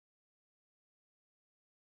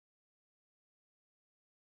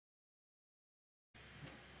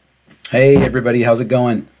Hey everybody, how's it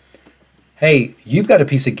going? Hey, you've got a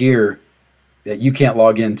piece of gear that you can't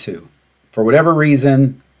log into. For whatever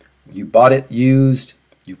reason, you bought it used,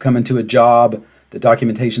 you've come into a job, the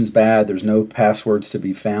documentation's bad, there's no passwords to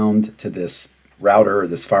be found to this router or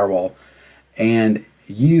this firewall, and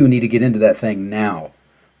you need to get into that thing now.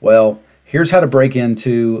 Well, here's how to break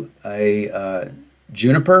into a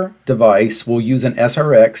Juniper device. We'll use an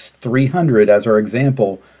srx300 as our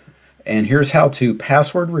example. And here's how to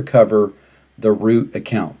password recover the root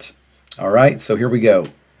account. All right, so here we go.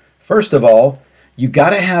 First of all, you got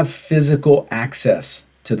to have physical access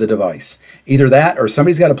to the device. Either that or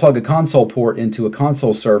somebody's got to plug a console port into a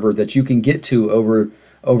console server that you can get to over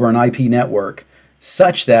an IP network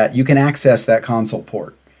such that you can access that console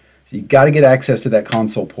port. So you got to get access to that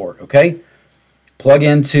console port, okay? Plug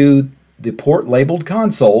into the port labeled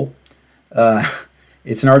console.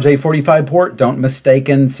 It's an RJ45 port. Don't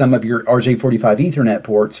mistaken some of your RJ45 Ethernet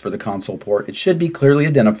ports for the console port. It should be clearly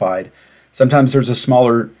identified. Sometimes there's a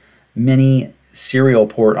smaller mini serial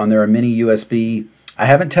port on there, a mini USB. I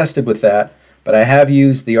haven't tested with that, but I have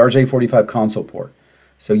used the RJ45 console port.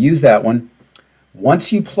 So use that one.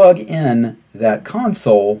 Once you plug in that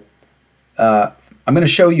console, I'm going to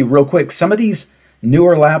show you real quick. Some of these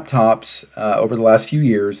newer laptops over the last few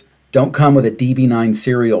years don't come with a DB9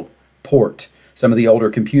 serial port. Some of the older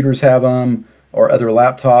computers have them, or other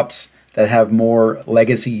laptops that have more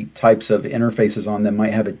legacy types of interfaces on them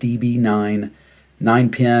might have a DB9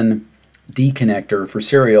 9-pin D connector for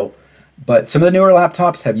serial. But some of the newer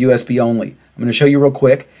laptops have USB only. I'm going to show you real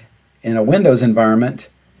quick. In a Windows environment,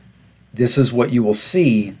 this is what you will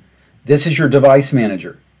see. This is your device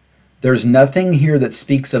manager. There's nothing here that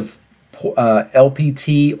speaks of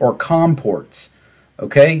LPT or COM ports.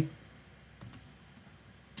 Okay?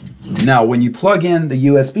 Now, when you plug in the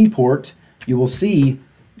USB port, you will see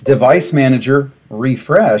Device Manager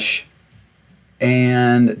refresh,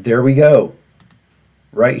 and there we go.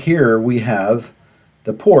 Right here we have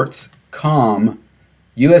the ports COM,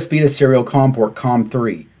 USB to serial COM port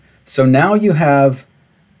COM3. So now you have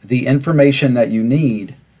the information that you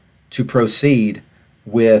need to proceed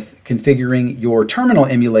with configuring your terminal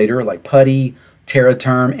emulator like Putty,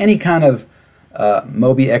 Terraterm, any kind of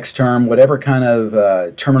Mobi Xterm, whatever kind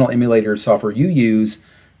of terminal emulator software you use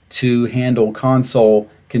to handle console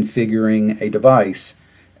configuring a device.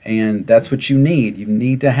 And that's what you need. You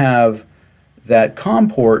need to have that COM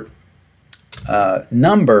port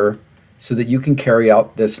number so that you can carry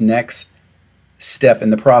out this next step in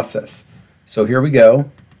the process. So here we go.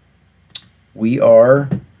 We are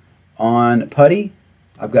on Putty.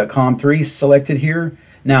 I've got COM3 selected here.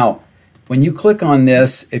 Now, when you click on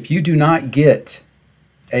this, if you do not get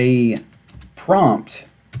a prompt,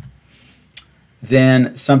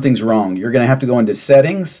 then something's wrong. You're going to have to go into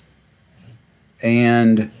Settings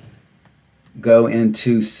and go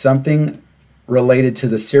into something related to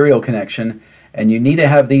the serial connection, and you need to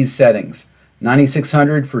have these settings.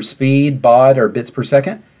 9600 for speed, baud, or bits per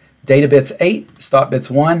second, data bits 8, stop bits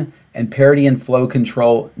 1, and parity and flow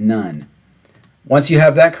control none. Once you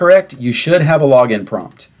have that correct, you should have a login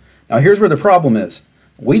prompt. Now here's where the problem is.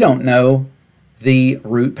 We don't know the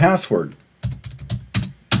root password.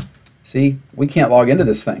 See, we can't log into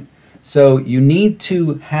this thing. So you need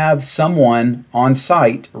to have someone on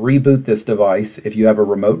site reboot this device if you have a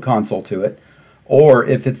remote console to it, or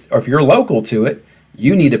if you're local to it,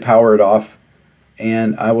 you need to power it off,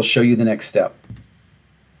 and I will show you the next step.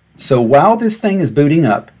 So while this thing is booting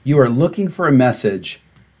up, you are looking for a message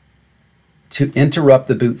to interrupt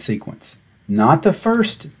the boot sequence. Not the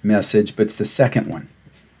first message, but it's the second one.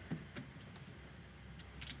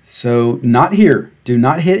 So not here. Do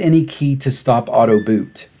not hit any key to stop auto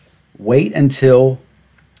boot. Wait until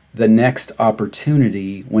the next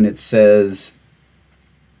opportunity when it says,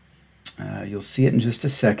 you'll see it in just a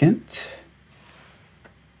second.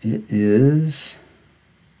 It is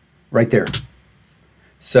right there.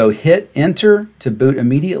 So hit enter to boot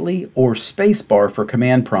immediately or spacebar for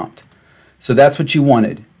command prompt. So that's what you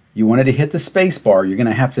wanted. You wanted to hit the space bar. You're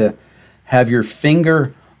going to have your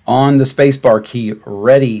finger on the space bar key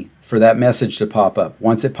ready for that message to pop up.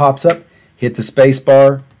 Once it pops up, hit the space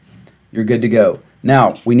bar. You're good to go.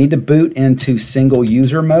 Now, we need to boot into single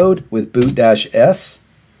user mode with boot-S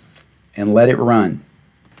and let it run.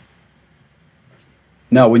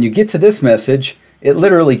 Now, when you get to this message, it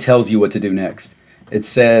literally tells you what to do next. It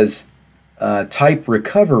says, type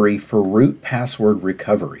recovery for root password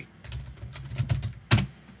recovery.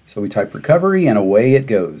 So we type recovery and away it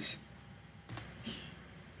goes.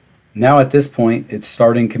 Now at this point, it's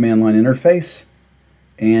starting command line interface,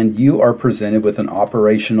 and you are presented with an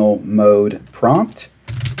operational mode prompt.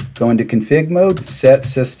 go into config mode, set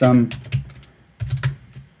system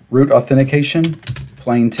root authentication,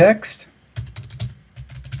 plain text,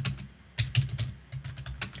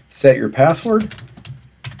 set your password,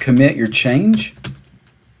 commit your change.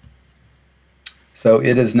 So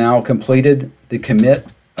it has now completed the commit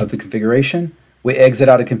of the configuration. We exit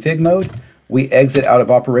out of config mode, we exit out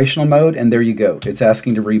of operational mode, and there you go. It's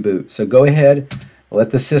asking to reboot. So go ahead,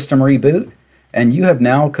 let the system reboot, and you have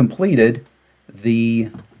now completed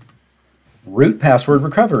the root password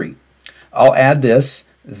recovery. I'll add this,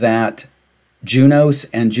 that Junos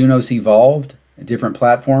and Junos Evolved, different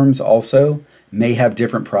platforms also, may have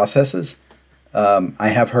different processes. I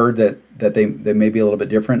have heard that they may be a little bit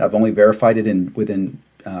different. I've only verified it within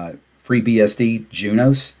FreeBSD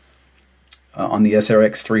Junos on the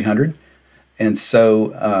srx300. And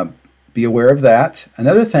so be aware of that.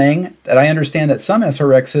 Another thing that I understand that some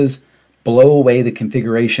SRXs blow away the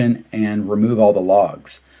configuration and remove all the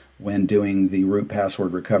logs when doing the root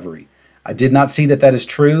password recovery. I did not see that that is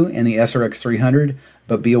true in the srx300,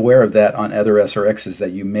 but be aware of that on other SRXs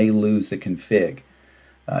that you may lose the config.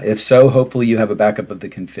 If so, hopefully you have a backup of the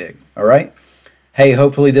config. All right. Hey,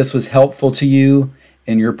 hopefully this was helpful to you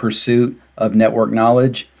in your pursuit of network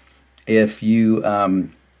knowledge. If you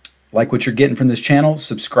like what you're getting from this channel,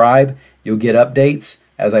 subscribe. You'll get updates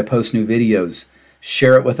as I post new videos.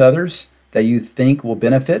 Share it with others that you think will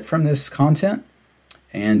benefit from this content.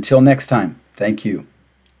 And until next time, thank you.